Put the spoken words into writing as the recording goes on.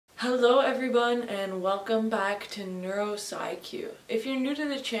Hello everyone and welcome back to NeuroSciQ. If you're new to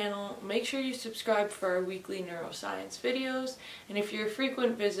the channel, make sure you subscribe for our weekly neuroscience videos, and if you're a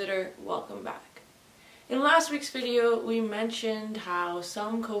frequent visitor, welcome back. In last week's video, we mentioned how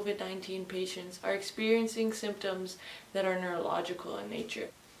some COVID-19 patients are experiencing symptoms that are neurological in nature.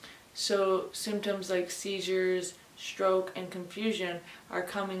 So symptoms like seizures, stroke, and confusion are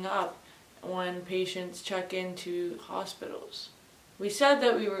coming up when patients check into hospitals. We said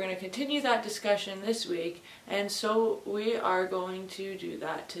that we were going to continue that discussion this week, and so we are going to do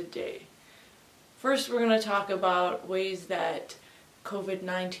that today. First, we're going to talk about ways that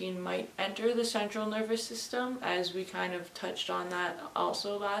COVID-19 might enter the central nervous system, as we kind of touched on that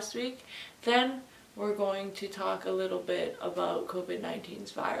also last week. Then, we're going to talk a little bit about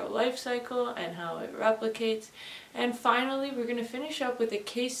COVID-19's viral life cycle and how it replicates. And finally, we're going to finish up with a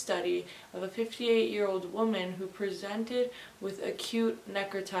case study of a 58-year-old woman who presented with acute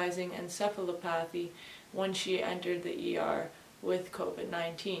necrotizing encephalopathy when she entered the ER with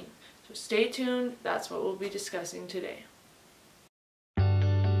COVID-19. So stay tuned, that's what we'll be discussing today.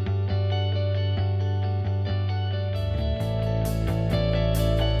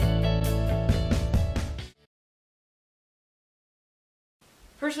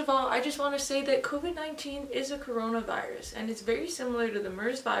 First of all, I just want to say that COVID-19 is a coronavirus, and it's very similar to the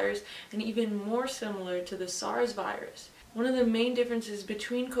MERS virus and even more similar to the SARS virus. One of the main differences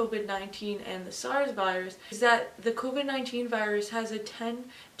between COVID-19 and the SARS virus is that the COVID-19 virus has a 10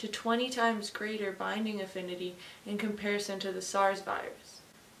 to 20 times greater binding affinity in comparison to the SARS virus.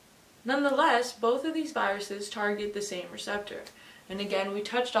 Nonetheless, both of these viruses target the same receptor. And again, we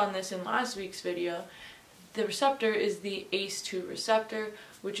touched on this in last week's video. The receptor is the ACE2 receptor,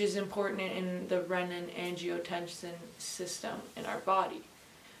 which is important in the renin-angiotensin system in our body.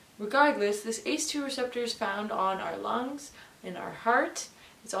 Regardless, this ACE2 receptor is found on our lungs, in our heart,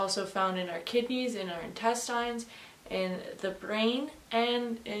 it's also found in our kidneys, in our intestines, in the brain,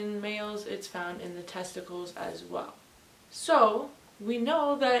 and in males it's found in the testicles as well. So, we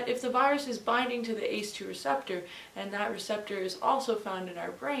know that if the virus is binding to the ACE2 receptor, and that receptor is also found in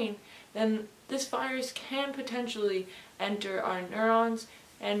our brain, then this virus can potentially enter our neurons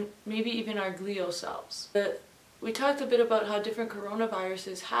and maybe even our glial cells. We talked a bit about how different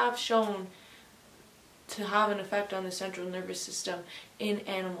coronaviruses have shown to have an effect on the central nervous system in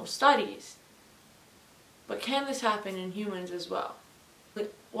animal studies. But can this happen in humans as well?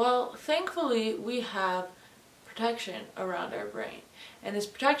 Well, thankfully we have protection around our brain, and this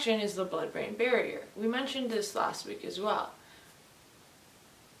protection is the blood-brain barrier. We mentioned this last week as well.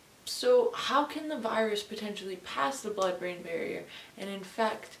 So how can the virus potentially pass the blood-brain barrier and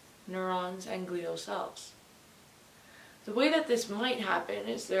infect neurons and glial cells? The way that this might happen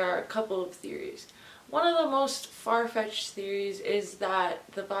is there are a couple of theories. One of the most far-fetched theories is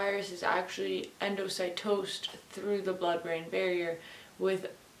that the virus is actually endocytosed through the blood-brain barrier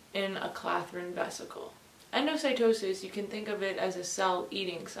within a Clathrin vesicle. Endocytosis, you can think of it as a cell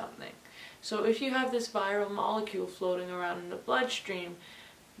eating something. So if you have this viral molecule floating around in the bloodstream,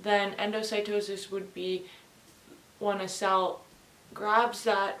 then endocytosis would be when a cell grabs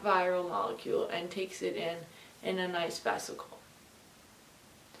that viral molecule and takes it in a nice vesicle.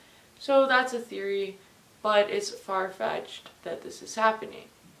 So that's a theory, but it's far-fetched that this is happening.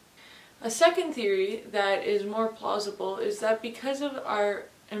 A second theory that is more plausible is that because of our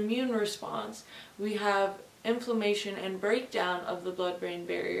immune response, we have inflammation and breakdown of the blood-brain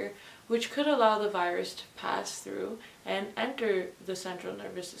barrier, which could allow the virus to pass through and enter the central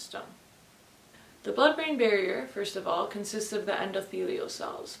nervous system. The blood-brain barrier, first of all, consists of the endothelial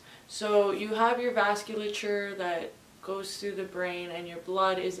cells. So you have your vasculature that goes through the brain and your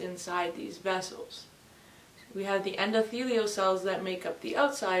blood is inside these vessels. We have the endothelial cells that make up the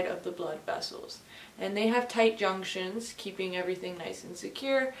outside of the blood vessels. And they have tight junctions, keeping everything nice and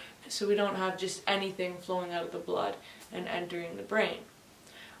secure, so we don't have just anything flowing out of the blood and entering the brain.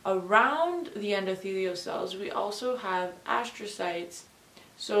 Around the endothelial cells, we also have astrocytes.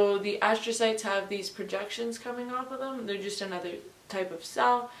 So the astrocytes have these projections coming off of them. They're just another type of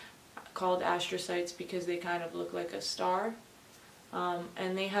cell called astrocytes because they kind of look like a star.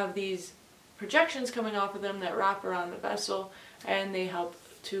 And they have these projections coming off of them that wrap around the vessel, and they help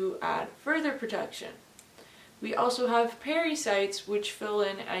to add further protection. We also have pericytes, which fill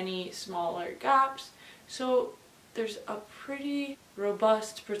in any smaller gaps. So there's a pretty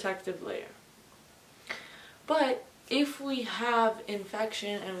robust protective layer. But if we have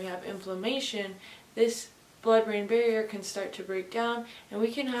infection and we have inflammation, this blood-brain barrier can start to break down and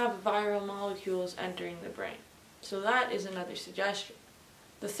we can have viral molecules entering the brain. So that is another suggestion.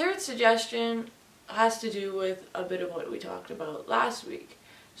 The third suggestion has to do with a bit of what we talked about last week.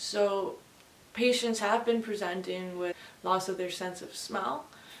 So patients have been presenting with loss of their sense of smell,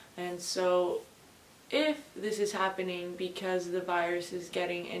 and so if this is happening because the virus is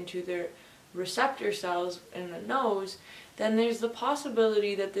getting into their receptor cells in the nose, then there's the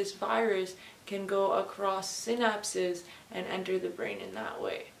possibility that this virus can go across synapses and enter the brain in that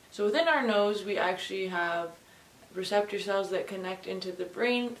way. So within our nose, we actually have receptor cells that connect into the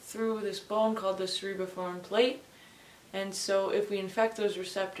brain through this bone called the cerebriform plate. And so if we infect those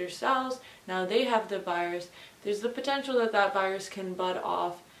receptor cells, now they have the virus, there's the potential that that virus can bud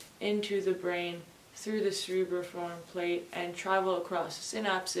off into the brain through the cerebriform plate and travel across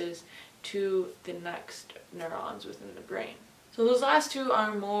synapses to the next neurons within the brain. So those last two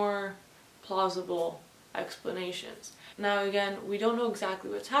are more plausible explanations. Now again, we don't know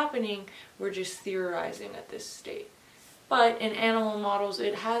exactly what's happening, we're just theorizing at this state. But in animal models,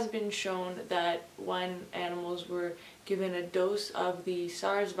 it has been shown that when animals were given a dose of the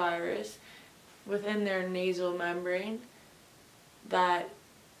SARS virus within their nasal membrane, that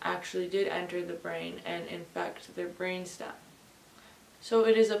actually did enter the brain and infect their brainstem. So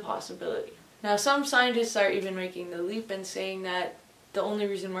it is a possibility. Now some scientists are even making the leap and saying that the only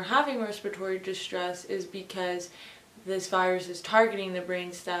reason we're having respiratory distress is because this virus is targeting the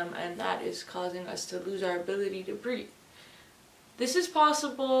brainstem and that is causing us to lose our ability to breathe. This is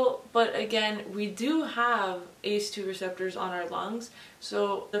possible, but again, we do have ACE2 receptors on our lungs,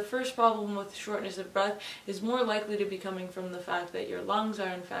 so the first problem with shortness of breath is more likely to be coming from the fact that your lungs are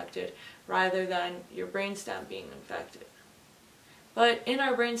infected rather than your brainstem being infected. But in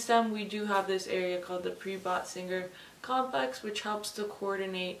our brainstem, we do have this area called the Pre-Botzinger complex, which helps to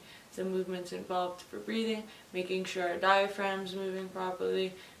coordinate the movements involved for breathing, making sure our diaphragm's moving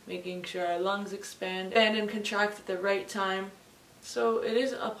properly, making sure our lungs expand and contract at the right time. So it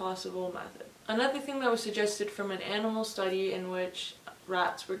is a possible method. Another thing that was suggested from an animal study in which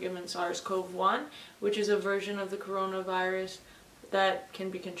rats were given SARS CoV-1, which is a version of the coronavirus that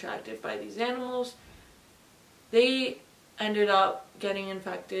can be contracted by these animals, they ended up getting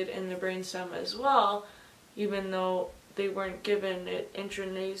infected in the brainstem as well, even though they weren't given it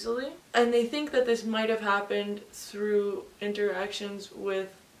intranasally. And they think that this might have happened through interactions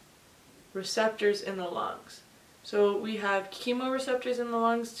with receptors in the lungs. So we have chemoreceptors in the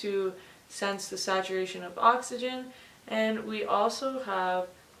lungs to sense the saturation of oxygen, and we also have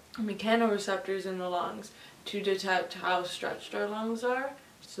mechanoreceptors in the lungs to detect how stretched our lungs are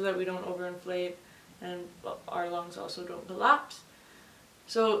so that we don't overinflate and our lungs also don't collapse.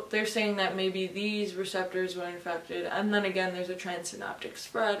 So they're saying that maybe these receptors were infected, and then again there's a transsynaptic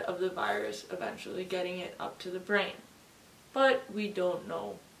spread of the virus eventually getting it up to the brain. But we don't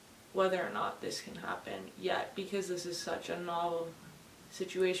know whether or not this can happen yet, because this is such a novel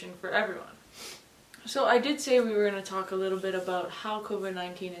situation for everyone. So I did say we were going to talk a little bit about how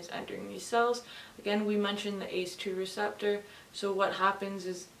COVID-19 is entering these cells. Again, we mentioned the ACE2 receptor. So what happens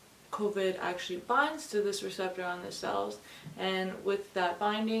is COVID actually binds to this receptor on the cells, and with that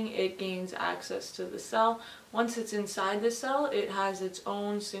binding it gains access to the cell. Once it's inside the cell, it has its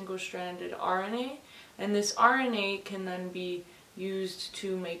own single-stranded RNA, and this RNA can then be used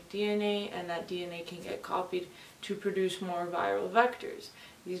to make DNA, and that DNA can get copied to produce more viral vectors.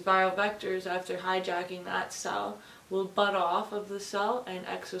 These viral vectors, after hijacking that cell, will bud off of the cell and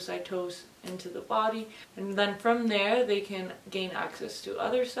exocytose into the body, and then from there they can gain access to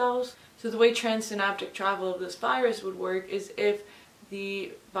other cells. So the way transsynaptic travel of this virus would work is if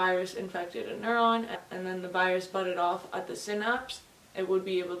the virus infected a neuron and then the virus budded off at the synapse, it would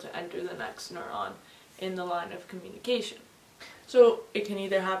be able to enter the next neuron in the line of communication. So it can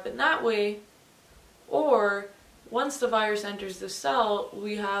either happen that way, or once the virus enters the cell,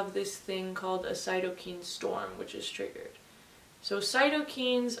 we have this thing called a cytokine storm, which is triggered. So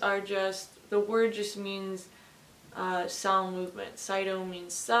cytokines are just, the word just means cell movement. Cyto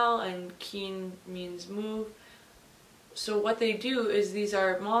means cell and kine means move. So what they do is these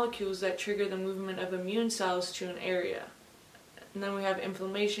are molecules that trigger the movement of immune cells to an area. And then we have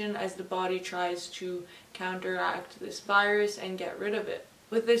inflammation as the body tries to counteract this virus and get rid of it.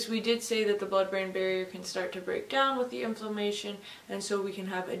 With this, we did say that the blood-brain barrier can start to break down with the inflammation, and so we can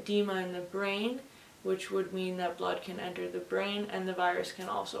have edema in the brain, which would mean that blood can enter the brain and the virus can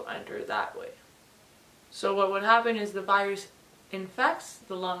also enter that way. So what would happen is the virus infects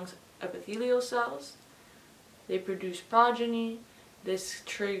the lungs' epithelial cells, they produce progeny, this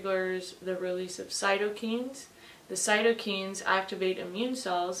triggers the release of cytokines. The cytokines activate immune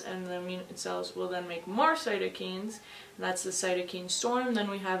cells, and the immune cells will then make more cytokines, and that's the cytokine storm. Then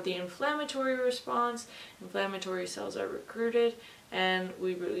we have the inflammatory response. Inflammatory cells are recruited, and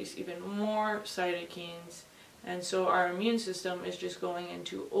we release even more cytokines and so our immune system is just going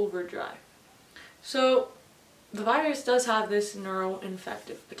into overdrive. So the virus does have this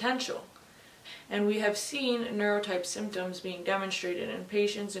neuroinfective potential, and we have seen neurotype symptoms being demonstrated in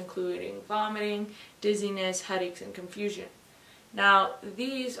patients, including vomiting, dizziness, headaches, and confusion. Now,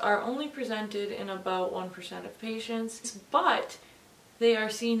 these are only presented in about 1% of patients, but they are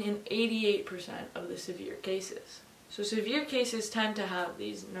seen in 88% of the severe cases. So severe cases tend to have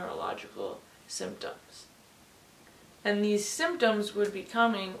these neurological symptoms. And these symptoms would be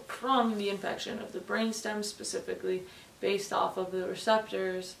coming from the infection of the brainstem, specifically based off of the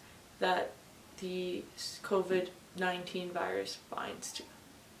receptors that the COVID-19 virus binds to.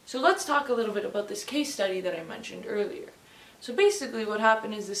 So let's talk a little bit about this case study that I mentioned earlier. So basically what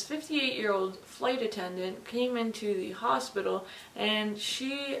happened is this 58-year-old flight attendant came into the hospital and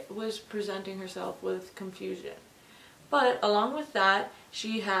she was presenting herself with confusion. But along with that,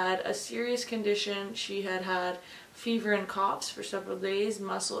 she had a serious condition. She had had fever and coughs for several days,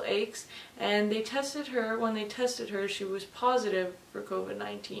 muscle aches, and they tested her. When they tested her, she was positive for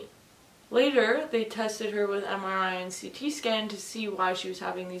COVID-19. Later, they tested her with MRI and CT scan to see why she was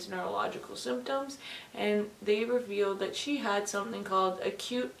having these neurological symptoms, and they revealed that she had something called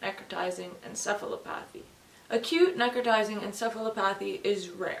acute necrotizing encephalopathy. Acute necrotizing encephalopathy is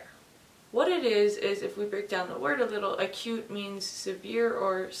rare. What it is if we break down the word a little, acute means severe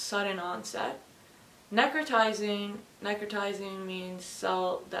or sudden onset. Necrotizing means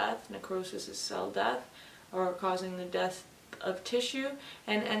cell death. Necrosis is cell death, or causing the death of tissue,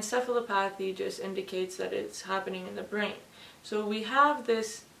 and encephalopathy just indicates that it's happening in the brain. So we have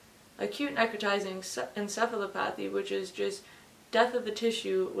this acute necrotizing encephalopathy, which is just death of the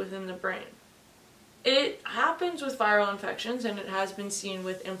tissue within the brain. It happens with viral infections, and it has been seen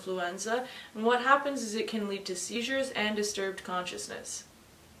with influenza, and what happens is it can lead to seizures and disturbed consciousness.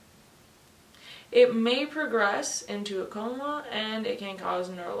 It may progress into a coma, and it can cause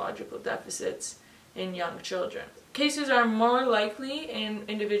neurological deficits in young children. Cases are more likely in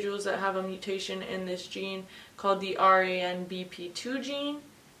individuals that have a mutation in this gene called the RANBP2 gene.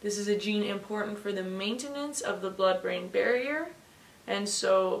 This is a gene important for the maintenance of the blood-brain barrier, and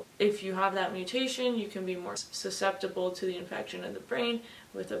so if you have that mutation, you can be more susceptible to the infection of the brain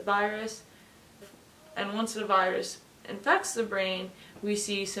with a virus. And once the virus infects the brain, we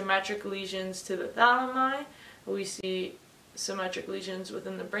see symmetric lesions to the thalami, we see symmetric lesions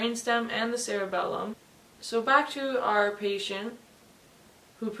within the brainstem and the cerebellum. So back to our patient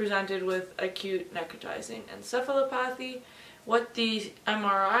who presented with acute necrotizing encephalopathy. What the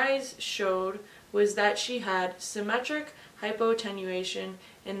MRIs showed was that she had symmetric hypoattenuation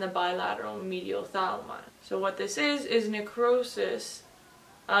in the bilateral medial thalami. So what this is necrosis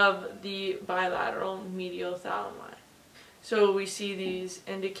of the bilateral medial thalami. So we see these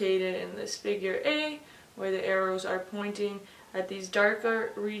indicated in this figure A, where the arrows are pointing at these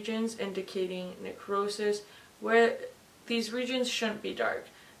darker regions indicating necrosis, where these regions shouldn't be dark.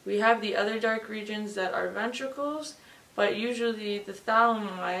 We have the other dark regions that are ventricles, but usually the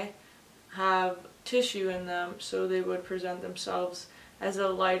thalami have tissue in them, so they would present themselves as a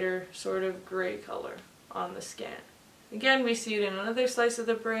lighter sort of gray color on the scan. Again, we see it in another slice of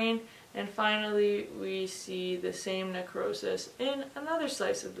the brain, and finally we see the same necrosis in another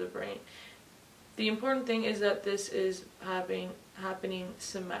slice of the brain. The important thing is that this is happening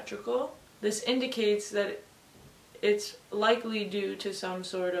symmetrical. This indicates that it's likely due to some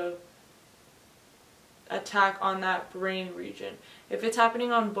sort of attack on that brain region. If it's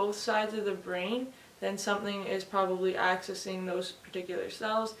happening on both sides of the brain, then something is probably accessing those particular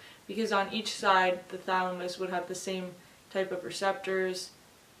cells, because on each side the thalamus would have the same type of receptors,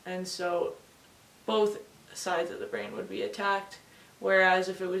 and so both sides of the brain would be attacked, whereas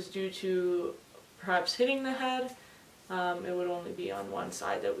if it was due to perhaps hitting the head, it would only be on one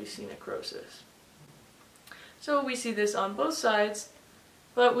side that we see necrosis. So we see this on both sides,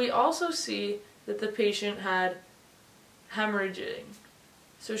 but we also see that the patient had hemorrhaging.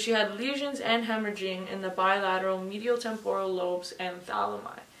 So she had lesions and hemorrhaging in the bilateral medial temporal lobes and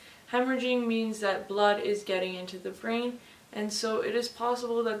thalami. Hemorrhaging means that blood is getting into the brain, and so it is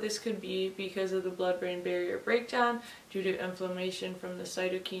possible that this could be because of the blood-brain barrier breakdown due to inflammation from the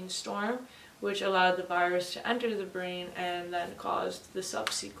cytokine storm, which allowed the virus to enter the brain and then caused the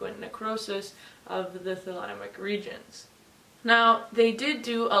subsequent necrosis of the thalamic regions. Now, they did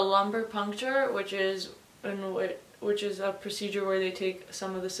do a lumbar puncture, which is a procedure where they take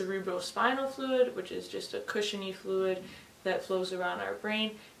some of the cerebrospinal fluid, which is just a cushiony fluid that flows around our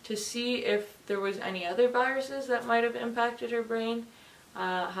brain, to see if there was any other viruses that might have impacted her brain.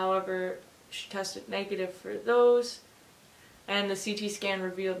 However, she tested negative for those. and the CT scan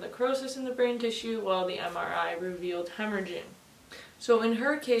revealed necrosis in the brain tissue while the MRI revealed hemorrhaging. So in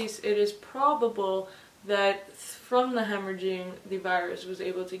her case, it is probable that from the hemorrhaging, the virus was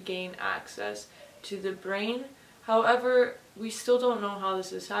able to gain access to the brain. However, we still don't know how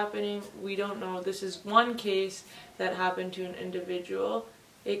this is happening. We don't know. This is one case that happened to an individual.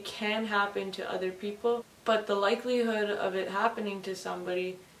 It can happen to other people, but the likelihood of it happening to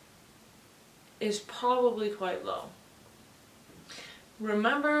somebody is probably quite low.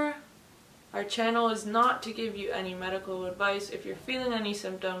 Remember, our channel is not to give you any medical advice. If you're feeling any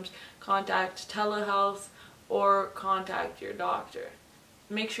symptoms, contact telehealth or contact your doctor.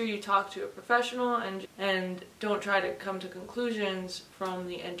 Make sure you talk to a professional and don't try to come to conclusions from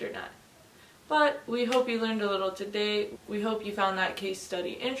the internet. But we hope you learned a little today. We hope you found that case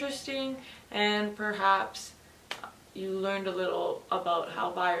study interesting, and perhaps you learned a little about how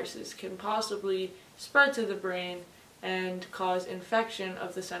viruses can possibly spread to the brain and cause infection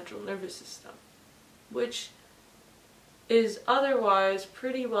of the central nervous system, which is otherwise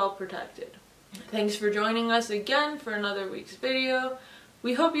pretty well protected. Thanks for joining us again for another week's video.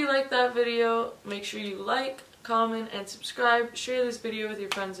 We hope you liked that video. Make sure you like, comment, and subscribe. Share this video with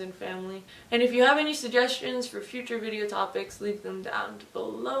your friends and family. And if you have any suggestions for future video topics, leave them down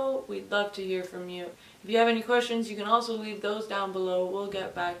below. We'd love to hear from you. If you have any questions, you can also leave those down below. We'll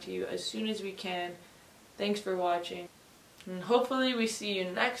get back to you as soon as we can. Thanks for watching. And hopefully we see you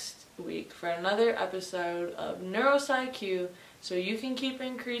next week for another episode of NeuroSciQ, so you can keep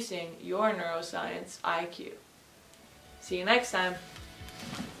increasing your neuroscience IQ. See you next time.